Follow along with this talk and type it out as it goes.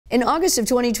In August of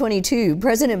 2022,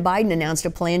 President Biden announced a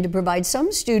plan to provide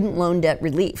some student loan debt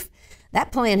relief.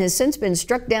 That plan has since been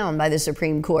struck down by the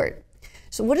Supreme Court.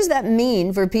 So what does that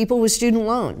mean for people with student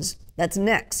loans? That's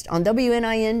next on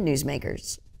WNIN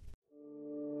Newsmakers.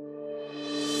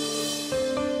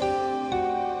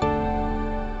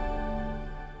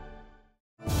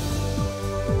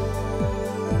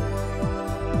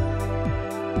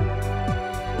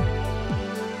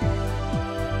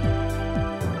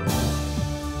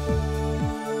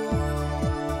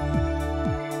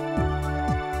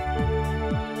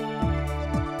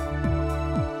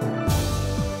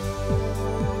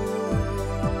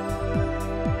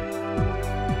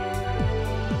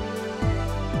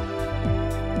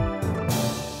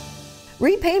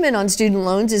 Repayment on student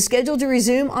loans is scheduled to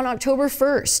resume on October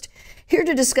 1st. Here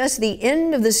to discuss the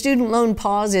end of the student loan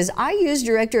pause is IU's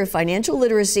Director of Financial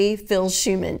Literacy, Phil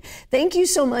Schuman. Thank you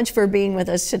so much for being with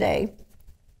us today.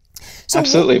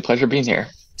 Absolutely, a pleasure being here.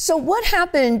 So what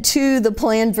happened to the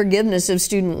planned forgiveness of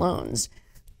student loans?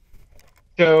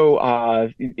 So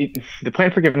the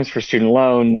plan forgiveness for student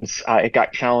loans, it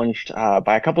got challenged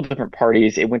by a couple different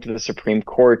parties. It went to the Supreme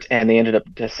Court, and they ended up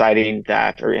deciding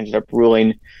that, or ended up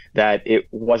ruling that it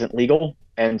wasn't legal.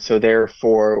 And so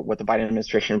therefore, what the Biden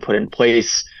administration put in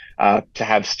place to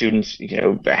have students,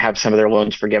 have some of their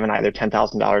loans forgiven, either $10,000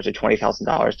 or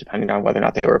 $20,000, depending on whether or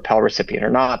not they were a Pell recipient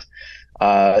or not.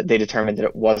 They determined that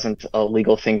it wasn't a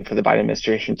legal thing for the Biden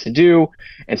administration to do.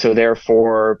 And so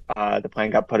therefore, the plan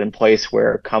got put in place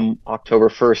where come October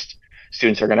 1st,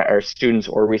 students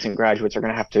or recent graduates are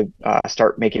going to have to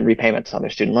start making repayments on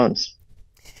their student loans.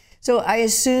 So I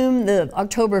assume the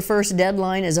October 1st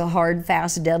deadline is a hard,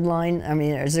 fast deadline. I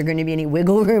mean, is there going to be any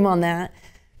wiggle room on that?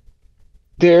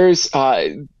 There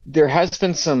has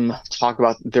been some talk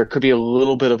about there could be a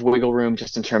little bit of wiggle room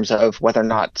just in terms of whether or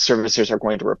not servicers are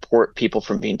going to report people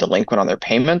from being delinquent on their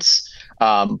payments.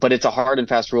 But it's a hard and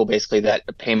fast rule, basically, that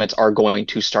payments are going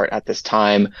to start at this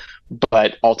time.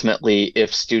 But ultimately,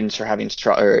 if students are having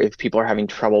or if people are having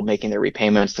trouble making their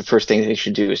repayments, the first thing they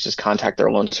should do is just contact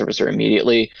their loan servicer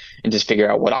immediately and just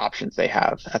figure out what options they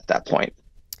have at that point.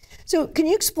 So can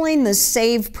you explain the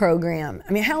SAVE program?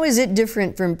 I mean, how is it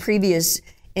different from previous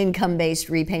income-based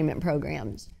repayment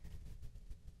programs?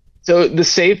 So the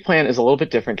SAVE plan is a little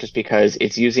bit different just because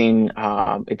it's using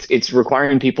it's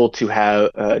requiring people to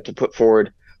have to put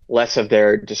forward less of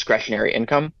their discretionary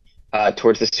income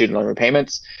towards the student loan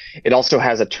repayments. It also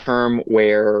has a term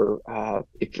where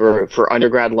for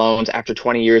undergrad loans, after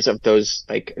 20 years of those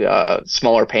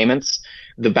smaller payments,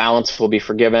 the balance will be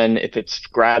forgiven. If it's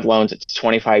grad loans, it's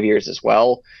 25 years as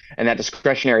well. And that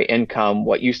discretionary income,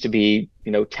 what used to be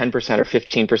 10% or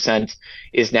 15%,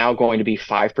 is now going to be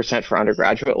 5% for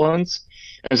undergraduate loans.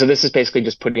 And so this is basically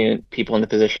just putting people in the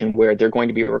position where they're going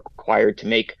to be required to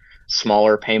make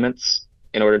smaller payments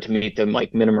in order to meet the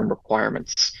minimum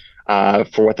requirements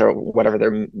for whatever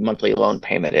their monthly loan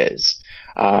payment is.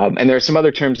 And there are some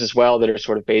other terms as well that are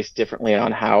sort of based differently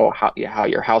on how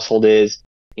your household is.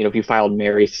 If you filed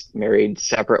married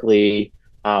separately,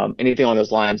 anything along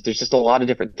those lines. There's just a lot of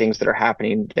different things that are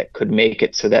happening that could make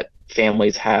it so that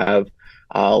families have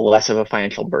less of a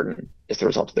financial burden as a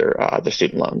result of their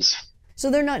student loans.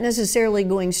 So they're not necessarily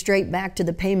going straight back to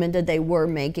the payment that they were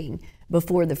making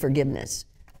before the forgiveness.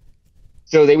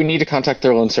 So they would need to contact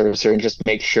their loan servicer and just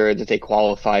make sure that they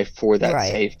qualify for that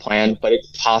SAVE plan. But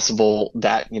it's possible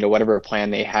that, whatever plan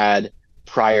they had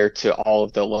prior to all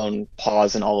of the loan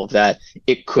pause and all of that,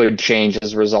 it could change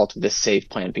as a result of this SAVE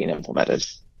plan being implemented.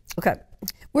 Okay.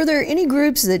 Were there any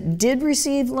groups that did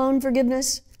receive loan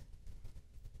forgiveness?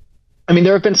 I mean,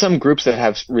 there have been some groups that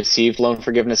have received loan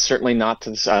forgiveness, certainly not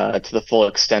to the full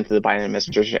extent that the Biden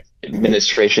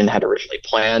administration had originally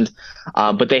planned.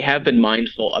 But they have been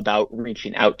mindful about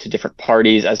reaching out to different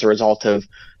parties as a result of,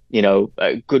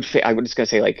 a good faith. I was just going to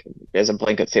say, as a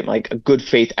blanket statement, a good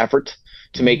faith effort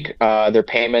to make their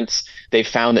payments. They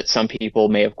found that some people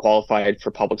may have qualified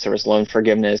for public service loan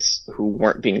forgiveness who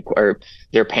or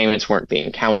their payments weren't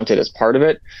being counted as part of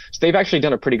it. So they've actually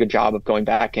done a pretty good job of going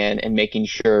back in and making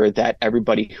sure that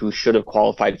everybody who should have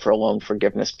qualified for a loan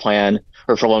forgiveness plan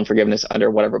or for loan forgiveness under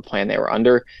whatever plan they were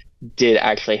under did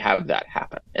actually have that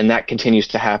happen. And that continues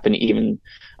to happen even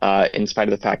in spite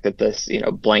of the fact that this,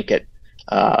 blanket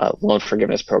loan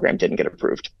forgiveness program didn't get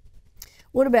approved.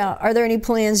 What about, are there any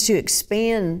plans to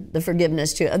expand the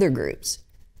forgiveness to other groups?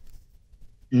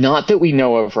 Not that we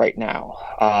know of right now.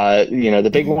 The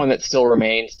big one that still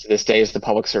remains to this day is the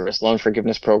Public Service Loan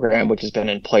Forgiveness Program, which has been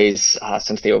in place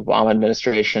since the Obama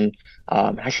administration.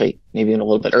 Actually, maybe even a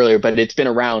little bit earlier, but it's been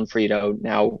around for,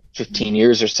 now 15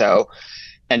 years or so.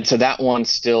 And so that one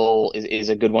still is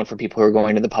a good one for people who are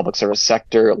going to the public service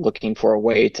sector looking for a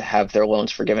way to have their loans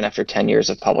forgiven after 10 years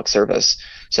of public service.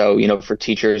 So, for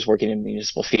teachers working in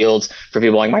municipal fields, for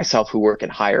people like myself who work in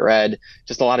higher ed,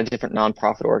 just a lot of different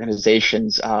nonprofit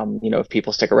organizations, if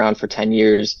people stick around for 10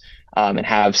 years and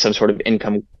have some sort of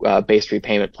income based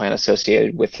repayment plan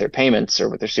associated with their payments or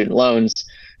with their student loans,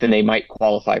 then they might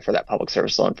qualify for that public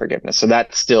service loan forgiveness. So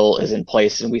that still is in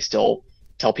place, and we still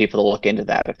tell people to look into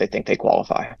that if they think they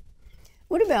qualify.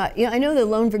 What about, I know the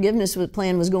loan forgiveness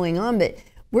plan was going on, but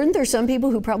weren't there some people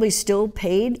who probably still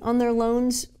paid on their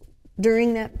loans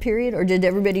during that period, or did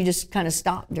everybody just kind of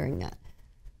stop during that?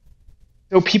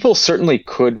 So people certainly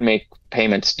could make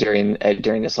payments during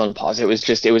this loan pause. It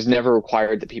was never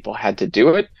required that people had to do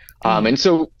it. And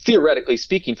so theoretically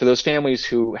speaking, for those families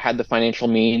who had the financial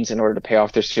means in order to pay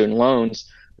off their student loans,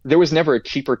 there was never a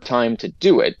cheaper time to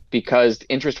do it because the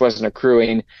interest wasn't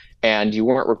accruing and you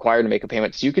weren't required to make a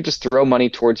payment. So you could just throw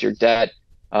money towards your debt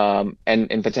and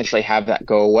potentially have that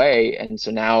go away. And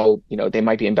so now, they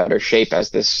might be in better shape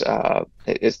as this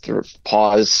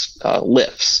pause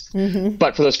lifts. Mm-hmm.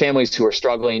 But for those families who are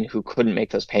struggling, who couldn't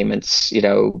make those payments,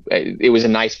 it was a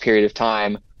nice period of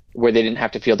time where they didn't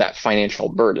have to feel that financial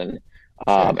burden.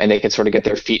 And they could sort of get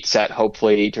their feet set,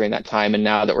 hopefully, during that time. And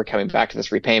now that we're coming back to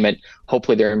this repayment,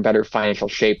 hopefully they're in better financial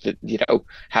shape that,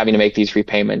 having to make these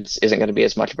repayments isn't going to be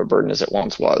as much of a burden as it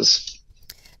once was.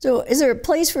 So is there a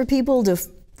place for people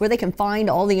where they can find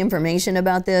all the information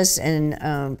about this and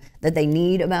that they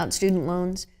need about student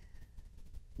loans?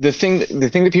 The thing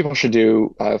that people should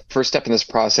do, first step in this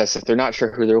process, if they're not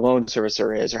sure who their loan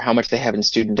servicer is or how much they have in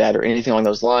student debt or anything along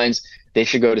those lines, they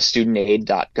should go to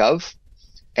studentaid.gov.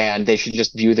 And they should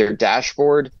just view their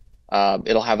dashboard.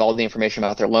 It'll have all the information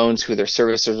about their loans, who their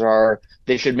servicers are.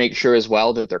 They should make sure as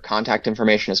well that their contact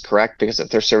information is correct, because if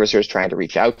their servicer is trying to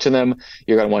reach out to them,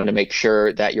 you're going to want to make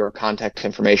sure that your contact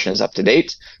information is up to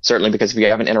date. Certainly, because if you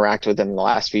haven't interacted with them in the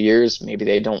last few years, maybe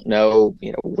they don't know,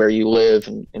 where you live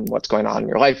and what's going on in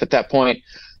your life at that point.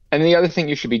 And the other thing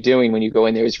you should be doing when you go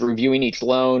in there is reviewing each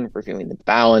loan, reviewing the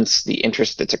balance, the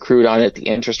interest that's accrued on it, the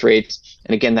interest rates,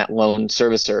 and again, that loan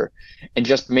servicer. And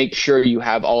just make sure you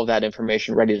have all of that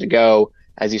information ready to go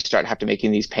as you start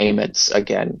making these payments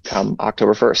again come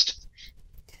October 1st.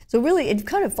 So really, it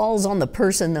kind of falls on the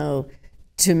person, though,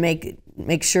 to make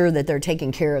sure that they're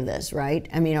taking care of this, right?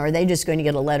 I mean, are they just going to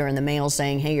get a letter in the mail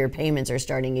saying, hey, your payments are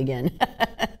starting again?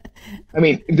 I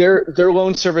mean, their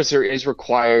loan servicer is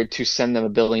required to send them a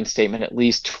billing statement at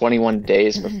least 21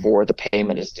 days before the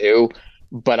payment is due.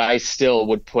 But I still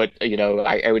would put,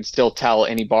 I would still tell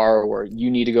any borrower,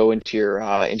 you need to go into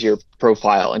your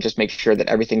profile and just make sure that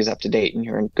everything is up to date and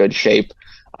you're in good shape,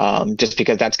 just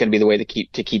because that's going to be the way to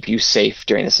keep you safe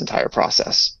during this entire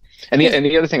process. And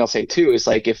the other thing I'll say too is,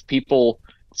 like, if people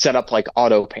set up like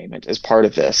auto payment as part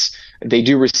of this, they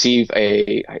do receive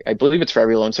I believe it's for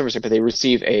every loan servicer, but they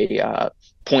receive a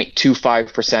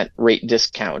 0.25% rate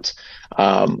discount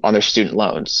on their student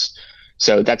loans.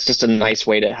 So that's just a nice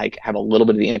way to have a little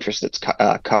bit of the interest that's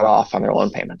cut off on their loan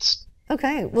payments.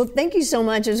 Okay. Well, thank you so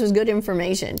much. This was good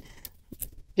information.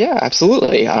 Yeah,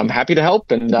 absolutely. I'm happy to help.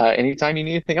 And anytime you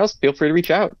need anything else, feel free to reach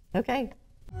out. Okay.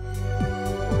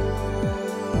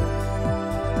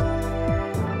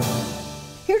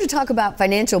 Here to talk about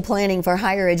financial planning for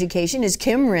higher education is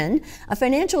Kim Wren, a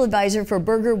financial advisor for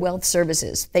Berger Wealth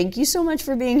Services. Thank you so much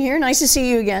for being here. Nice to see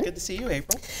you again. Good to see you,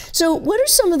 April. So what are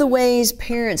some of the ways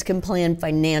parents can plan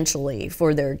financially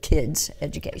for their kids'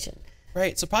 education?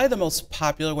 Right. So probably the most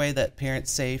popular way that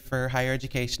parents save for higher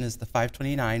education is the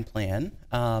 529 plan.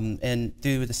 And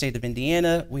through the state of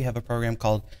Indiana, we have a program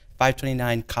called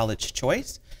 529 College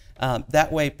Choice.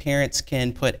 That way parents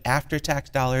can put after-tax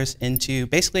dollars into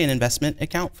basically an investment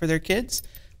account for their kids,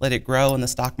 let it grow in the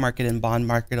stock market and bond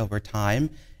market over time,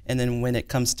 and then when it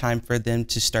comes time for them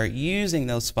to start using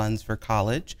those funds for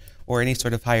college or any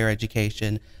sort of higher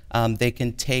education, they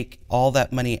can take all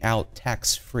that money out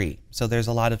tax-free. So there's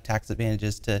a lot of tax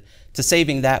advantages to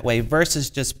saving that way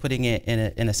versus just putting it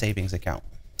in a savings account.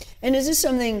 And is this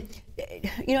something,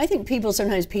 I think people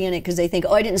sometimes panic because they think,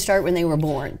 oh, I didn't start when they were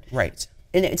born. Right.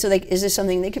 And so is this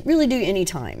something they could really do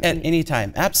anytime? At any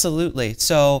time, absolutely.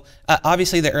 So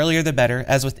obviously the earlier the better,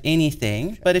 as with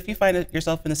anything. But if you find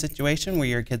yourself in a situation where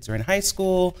your kids are in high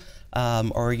school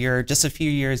or you're just a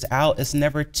few years out, it's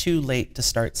never too late to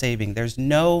start saving. There's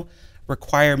no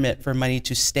requirement for money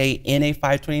to stay in a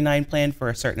 529 plan for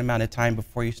a certain amount of time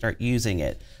before you start using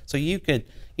it. So you could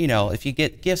you know, if you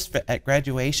get gifts at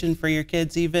graduation for your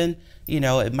kids even, you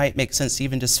know, it might make sense to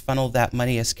even just funnel that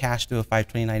money as cash through a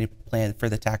 529 plan for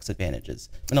the tax advantages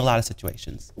in a lot of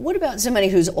situations. What about somebody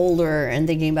who's older and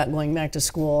thinking about going back to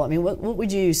school? I mean, what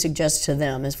would you suggest to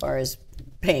them as far as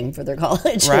paying for their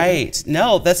college? Right.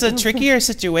 No, that's a trickier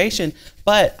situation.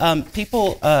 But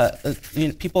people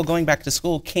going back to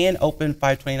school can open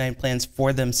 529 plans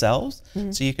for themselves.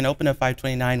 So you can open a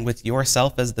 529 with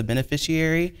yourself as the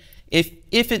beneficiary,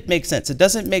 if it makes sense. It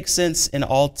doesn't make sense in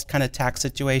all kind of tax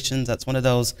situations. That's one of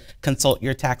those consult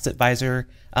your tax advisor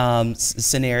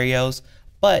scenarios.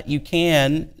 But you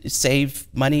can save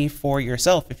money for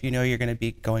yourself if you know you're going to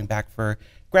be going back for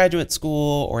graduate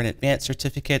school or an advanced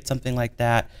certificate, something like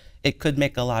that. It could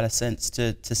make a lot of sense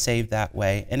to save that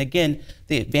way. And again,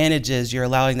 the advantage is you're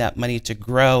allowing that money to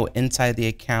grow inside the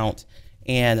account,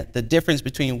 and the difference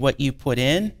between what you put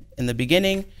in the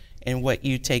beginning and what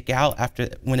you take out after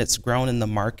when it's grown in the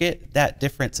market, that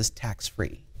difference is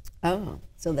tax-free. Oh,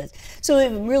 so it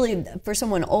really, for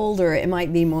someone older, it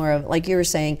might be more of, like you were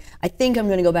saying, I think I'm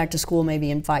going to go back to school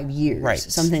maybe in 5 years, right?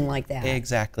 Something like that.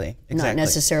 Exactly. Not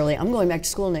necessarily, I'm going back to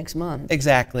school next month.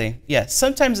 Exactly. Yes.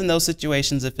 Sometimes in those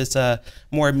situations, if it's a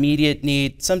more immediate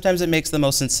need, sometimes it makes the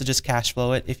most sense to just cash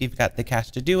flow it if you've got the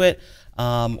cash to do it,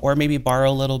 or maybe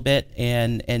borrow a little bit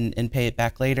and pay it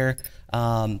back later.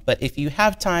 But if you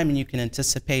have time and you can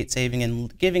anticipate saving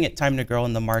and giving it time to grow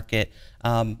in the market,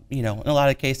 you know, in a lot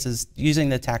of cases, using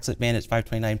the tax advantage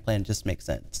 529 plan just makes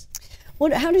sense.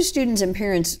 How do students and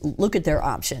parents look at their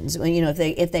options? You know,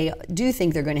 if they do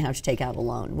think they're going to have to take out a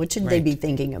loan, what should they be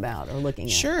thinking about or looking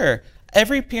at? Sure.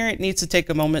 Every parent needs to take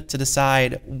a moment to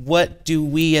decide, what do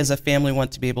we as a family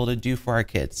want to be able to do for our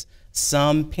kids?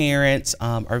 Some parents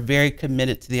are very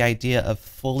committed to the idea of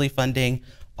fully funding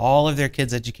all of their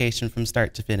kids' education from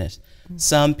start to finish.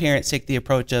 Some parents take the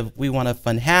approach of, we want to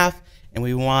fund half, and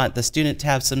we want the student to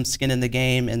have some skin in the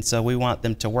game, and so we want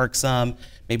them to work some,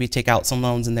 maybe take out some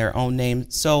loans in their own name.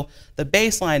 So the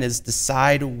baseline is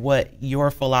decide what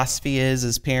your philosophy is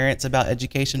as parents about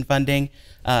education funding,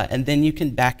 and then you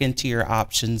can back into your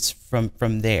options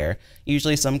from there.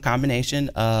 Usually some combination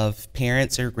of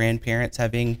parents or grandparents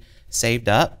having saved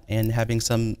up and having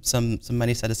some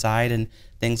money set aside, and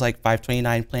things like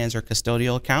 529 plans or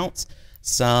custodial accounts.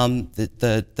 Some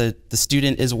the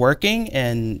student is working,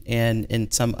 and in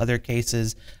some other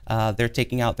cases they're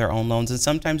taking out their own loans, and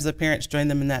sometimes the parents join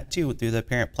them in that too through the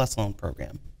Parent Plus loan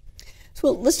program.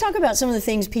 So let's talk about some of the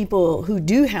things people who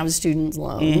do have student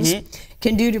loans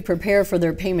can do to prepare for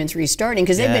their payments restarting,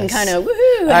 because they've been kind of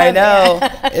woohoo. I know.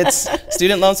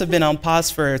 Student loans have been on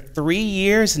pause for 3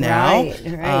 years now. Right.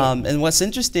 And what's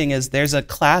interesting is there's a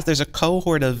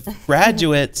cohort of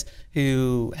graduates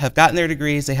who have gotten their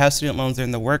degrees, they have student loans, they're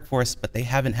in the workforce, but they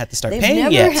haven't had to start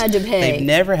paying yet. They've never had to pay. They've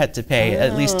never had to pay,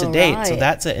 at least to date. Right. So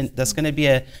that's going to be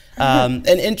an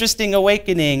interesting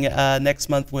awakening next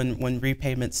month when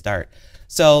repayments start.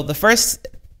 So the first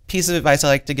piece of advice I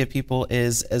like to give people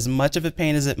is, as much of a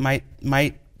pain as it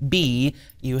might be,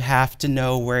 you have to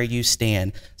know where you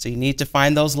stand. So you need to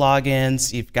find those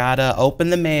logins, you've got to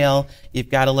open the mail, you've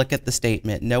got to look at the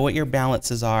statement, know what your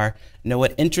balances are, know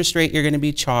what interest rate you're going to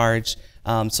be charged.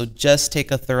 So just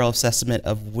take a thorough assessment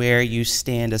of where you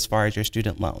stand as far as your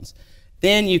student loans.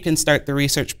 Then you can start the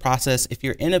research process. If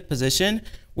you're in a position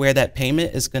where that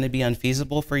payment is going to be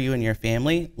unfeasible for you and your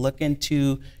family, look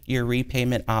into your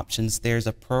repayment options. There's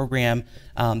a program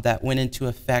that went into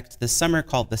effect this summer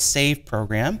called the SAVE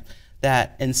program,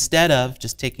 that instead of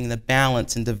just taking the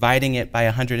balance and dividing it by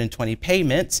 120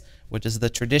 payments, which is the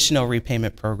traditional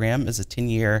repayment program, is a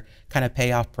 10-year kind of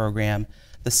payoff program,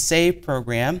 the SAVE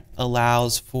program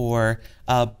allows for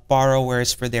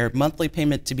borrowers for their monthly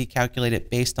payment to be calculated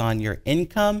based on your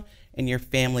income and your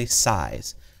family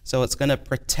size. So it's going to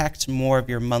protect more of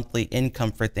your monthly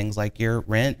income for things like your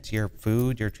rent, your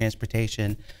food, your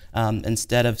transportation,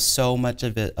 instead of so much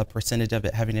of it, a percentage of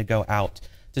it having to go out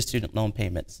to student loan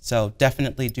payments. So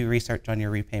definitely do research on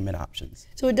your repayment options.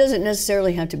 So it doesn't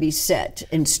necessarily have to be set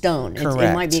in stone. Correct.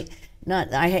 It might be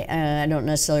not. I don't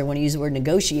necessarily want to use the word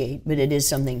negotiate, but it is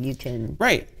something you can.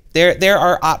 Right. There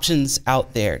are options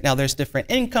out there. Now there's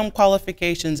different income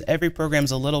qualifications. Every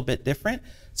program's a little bit different.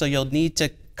 So you'll need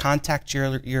to contact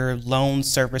your loan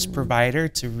service provider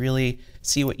to really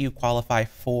see what you qualify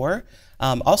for.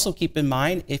 Also keep in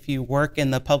mind, if you work in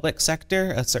the public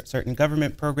sector, certain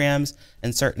government programs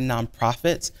and certain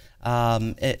nonprofits,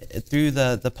 through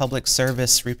the public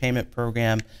service repayment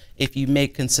program, if you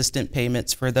make consistent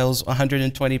payments for those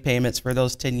 120 payments for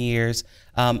those 10 years,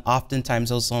 oftentimes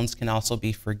those loans can also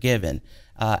be forgiven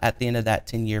at the end of that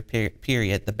 10-year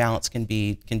period. The balance can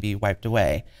be wiped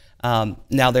away.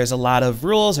 Now there's a lot of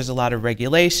rules, there's a lot of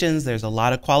regulations, there's a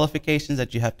lot of qualifications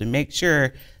that you have to make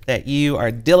sure that you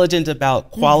are diligent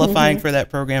about qualifying for that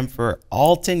program for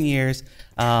all 10 years,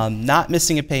 not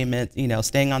missing a payment,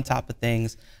 staying on top of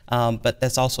things. But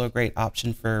that's also a great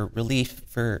option for relief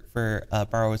for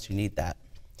borrowers who need that.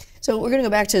 So we're going to go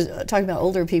back to talking about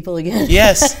older people again.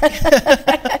 Yes.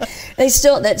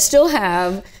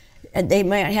 They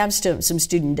might have some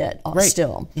student debt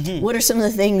still. What are some of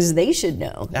the things they should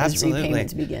know as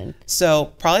repayments begin?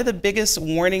 So probably the biggest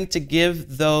warning to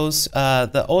give those,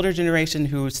 the older generation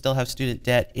who still have student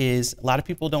debt is a lot of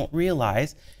people don't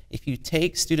realize if you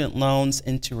take student loans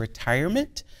into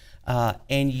retirement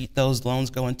and those loans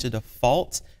go into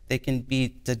default, they can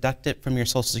be deducted from your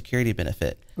Social Security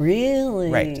benefit. Really?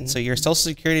 Right. So your Social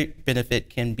Security benefit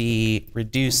can be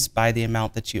reduced by the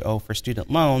amount that you owe for student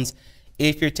loans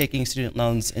if you're taking student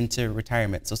loans into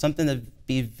retirement. So something to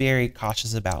be very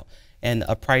cautious about, and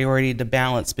a priority to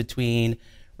balance between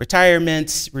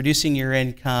retirement, reducing your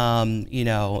income,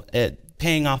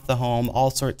 paying off the home, all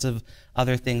sorts of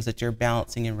other things that you're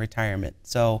balancing in retirement.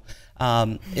 So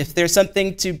if there's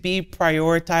something to be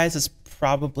prioritized, it's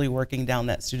probably working down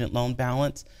that student loan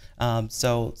balance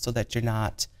so that you're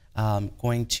not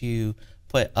going to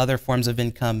put other forms of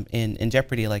income in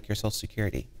jeopardy, like your Social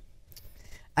Security.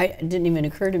 It didn't even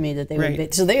occur to me that they would be,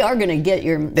 so they are going to get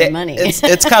your money.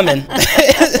 It's coming. Do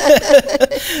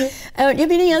you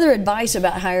have any other advice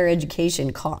about higher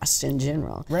education costs in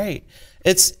general? Right.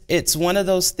 It's one of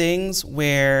those things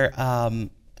where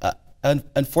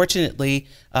unfortunately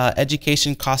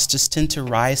education costs just tend to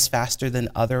rise faster than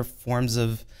other forms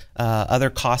of other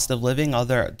cost of living,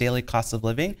 other daily costs of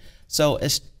living. So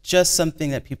it's just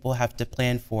something that people have to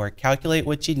plan for. Calculate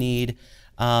what you need.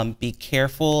 Be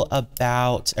careful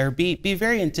about, or be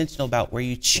very intentional about where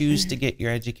you choose to get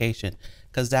your education,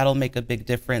 because that'll make a big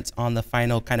difference on the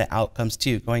final kind of outcomes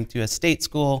too. Going to a state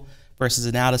school versus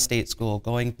an out-of-state school,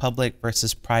 going public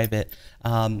versus private.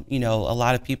 A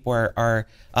lot of people are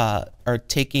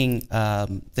taking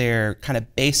their kind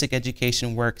of basic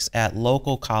education works at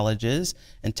local colleges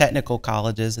and technical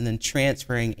colleges, and then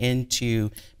transferring into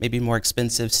maybe more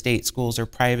expensive state schools or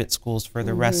private schools for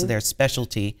the rest of their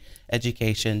specialty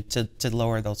education to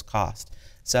lower those costs.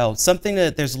 So something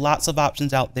that there's lots of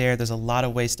options out there. There's a lot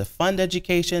of ways to fund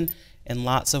education and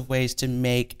lots of ways to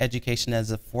make education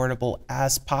as affordable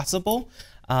as possible.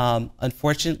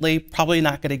 Unfortunately, probably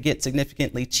not going to get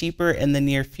significantly cheaper in the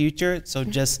near future. So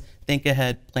just think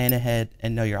ahead, plan ahead,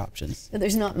 and know your options.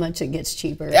 There's not much that gets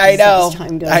cheaper I know. as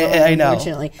time goes on, I know.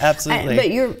 unfortunately. Absolutely.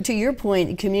 But to your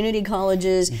point, community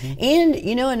colleges, and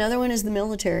another one is the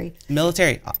military.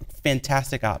 Military,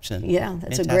 fantastic option. Yeah,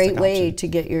 that's fantastic a great way option. to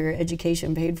get your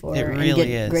education paid for It really and get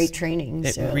is. great training.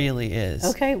 It really is.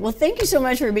 Okay, well, thank you so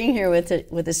much for being here with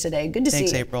us today. Good to see you.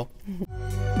 Thanks, April.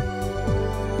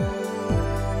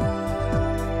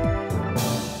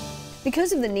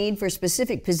 Because of the need for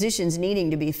specific positions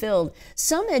needing to be filled,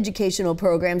 some educational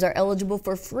programs are eligible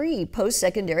for free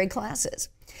post-secondary classes.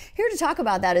 Here to talk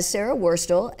about that is Sarah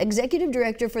Worstel, Executive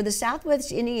Director for the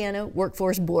Southwest Indiana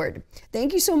Workforce Board.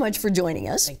 Thank you so much for joining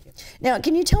us. Thank you. Now,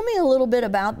 can you tell me a little bit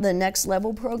about the Next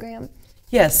Level program?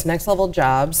 Yes, Next Level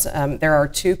Jobs. There are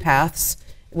two paths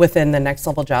within the Next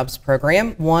Level Jobs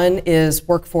program. One is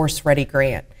Workforce Ready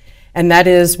Grant. And that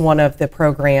is one of the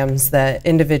programs that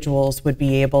individuals would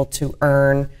be able to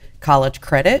earn college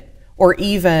credit or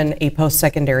even a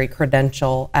post-secondary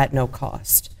credential at no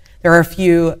cost. There are a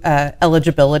few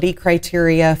eligibility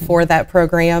criteria for that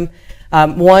program.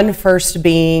 One first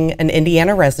being an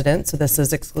Indiana resident, so this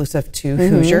is exclusive to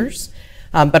Hoosiers,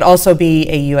 but also be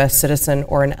a U.S. citizen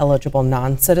or an eligible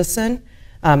non-citizen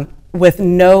with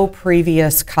no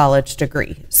previous college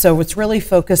degree. So it's really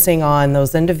focusing on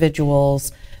those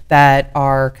individuals that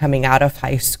are coming out of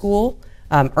high school,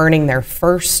 earning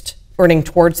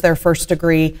towards their first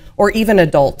degree, or even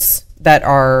adults that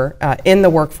are in the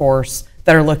workforce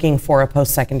that are looking for a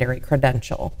post-secondary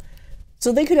credential.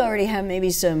 So they could already have maybe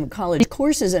some college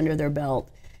courses under their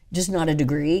belt, just not a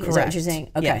degree. Correct. Is that what you're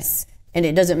saying? Okay. Yes. And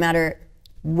it doesn't matter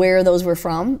where those were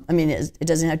from? I mean, it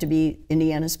doesn't have to be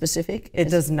Indiana specific? It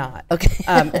does not. Okay.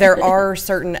 There are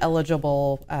certain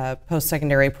eligible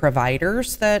post-secondary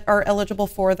providers that are eligible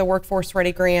for the Workforce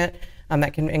Ready Grant.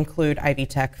 That can include Ivy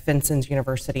Tech, Vincennes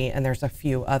University, and there's a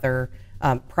few other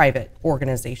private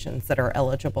organizations that are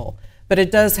eligible. But it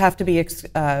does have to be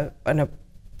an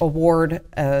award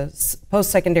a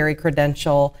post-secondary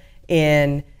credential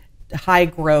in high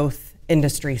growth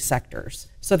industry sectors.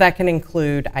 So that can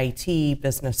include IT,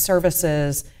 business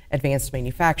services, advanced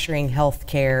manufacturing,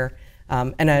 healthcare,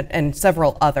 and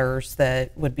several others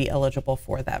that would be eligible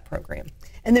for that program.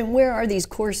 And then where are these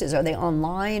courses? Are they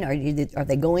online? Are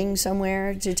they going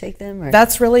somewhere to take them? Or?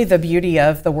 That's really the beauty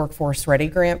of the Workforce Ready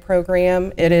Grant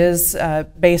program. It is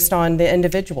based on the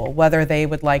individual, whether they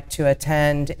would like to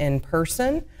attend in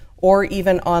person or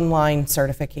even online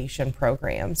certification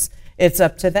programs. It's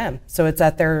up to them. So it's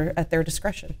at their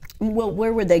discretion. Well,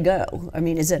 where would they go? I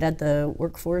mean, is it at the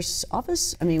workforce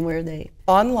office? I mean, where are they?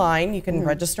 Online, you can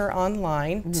register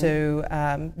online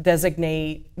to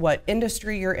designate what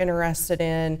industry you're interested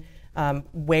in,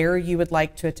 where you would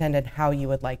like to attend, and how you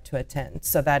would like to attend.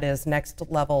 So that is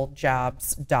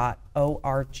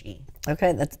nextleveljobs.org.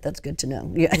 Okay, that's good to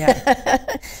know.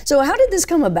 Yeah. So how did this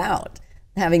come about,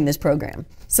 having this program?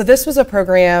 So this was a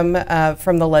program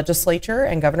from the legislature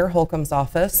and Governor Holcomb's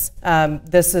office.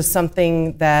 This is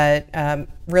something that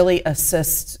really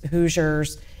assists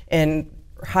Hoosiers in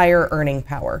higher earning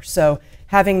power. So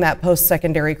having that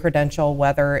post-secondary credential,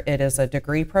 whether it is a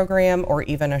degree program or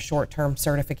even a short-term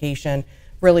certification,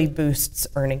 really boosts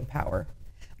earning power.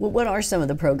 Well, what are some of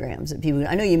the programs that people,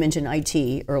 I know you mentioned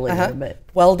IT earlier, but.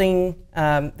 Welding,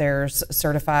 there's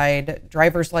certified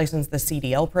driver's license, the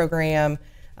CDL program,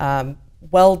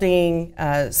 welding,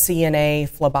 CNA,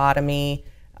 phlebotomy,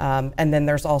 and then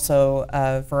there's also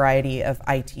a variety of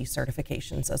IT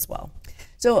certifications as well.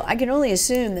 So I can only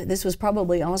assume that this was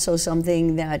probably also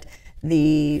something that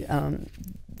the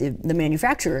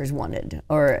manufacturers wanted,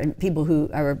 or people who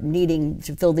are needing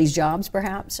to fill these jobs,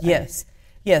 perhaps? Yes.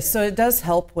 Yes, so it does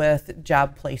help with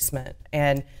job placement,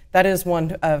 and that is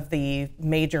one of the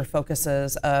major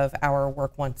focuses of our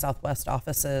Work One Southwest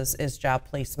offices is job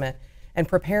placement and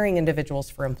preparing individuals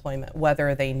for employment,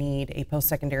 whether they need a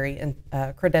post-secondary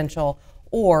credential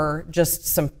or just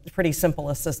some pretty simple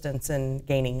assistance in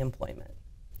gaining employment.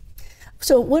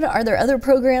 So are there other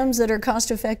programs that are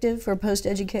cost-effective for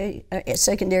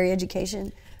post-secondary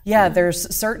education? Yeah,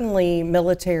 there's certainly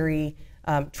military.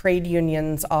 Trade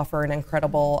unions offer an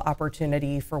incredible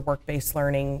opportunity for work-based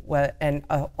learning and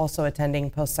also attending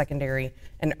post-secondary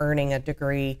and earning a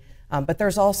degree. But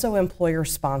there's also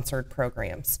employer-sponsored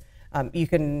programs. You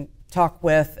can talk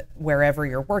with wherever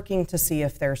you're working to see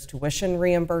if there's tuition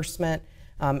reimbursement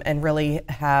and really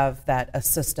have that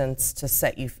assistance to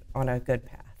set you on a good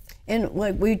path. And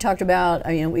like we talked about,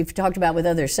 we've talked about with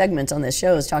other segments on this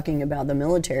show, is talking about the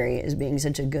military as being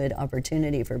such a good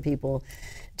opportunity for people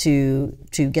to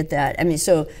get that. I mean,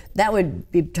 so that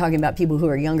would be talking about people who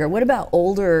are younger. What about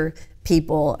older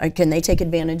people? Can they take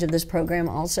advantage of this program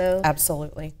also?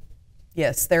 Absolutely.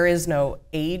 Yes, there is no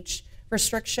age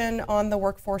restriction on the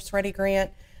Workforce Ready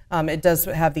Grant. It does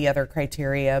have the other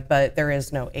criteria, but there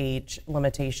is no age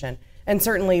limitation. And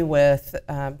certainly with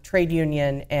trade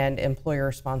union and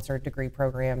employer-sponsored degree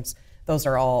programs, those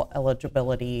are all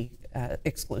eligibility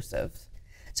exclusive.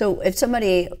 So if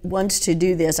somebody wants to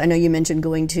do this, I know you mentioned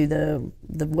going to the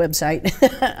website,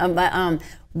 but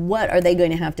what are they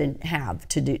going to have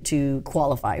to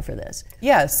qualify for this?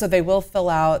 Yeah, so they will fill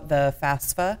out the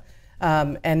FAFSA,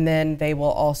 and then they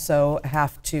will also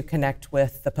have to connect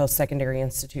with the post-secondary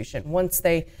institution. Once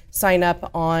they sign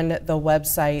up on the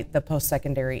website, the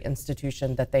post-secondary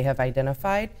institution that they have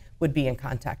identified would be in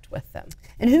contact with them.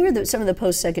 And who are some of the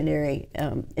post-secondary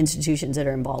institutions that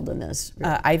are involved in this?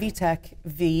 Ivy Tech,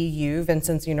 VU,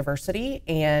 Vincennes University,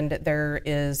 and there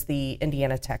is the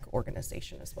Indiana Tech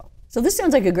organization as well. So this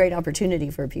sounds like a great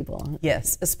opportunity for people.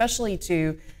 Yes, especially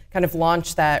to kind of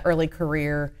launch that early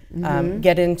career,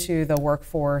 get into the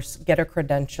workforce, get a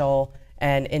credential,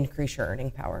 and increase your earning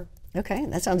power. Okay,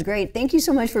 that sounds great. Thank you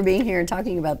so much for being here and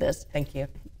talking about this. Thank you.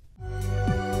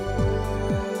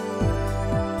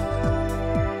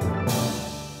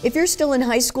 If you're still in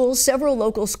high school, several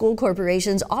local school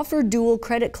corporations offer dual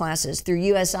credit classes through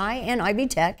USI and Ivy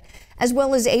Tech, as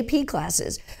well as AP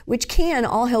classes, which can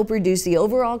all help reduce the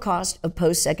overall cost of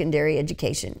post-secondary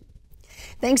education.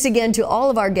 Thanks again to all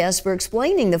of our guests for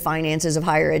explaining the finances of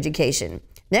higher education.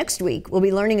 Next week, we'll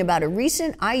be learning about a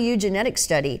recent IU genetics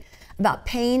study about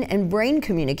pain and brain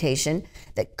communication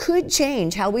that could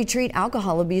change how we treat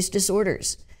alcohol abuse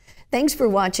disorders. Thanks for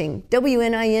watching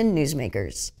WNIN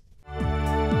Newsmakers.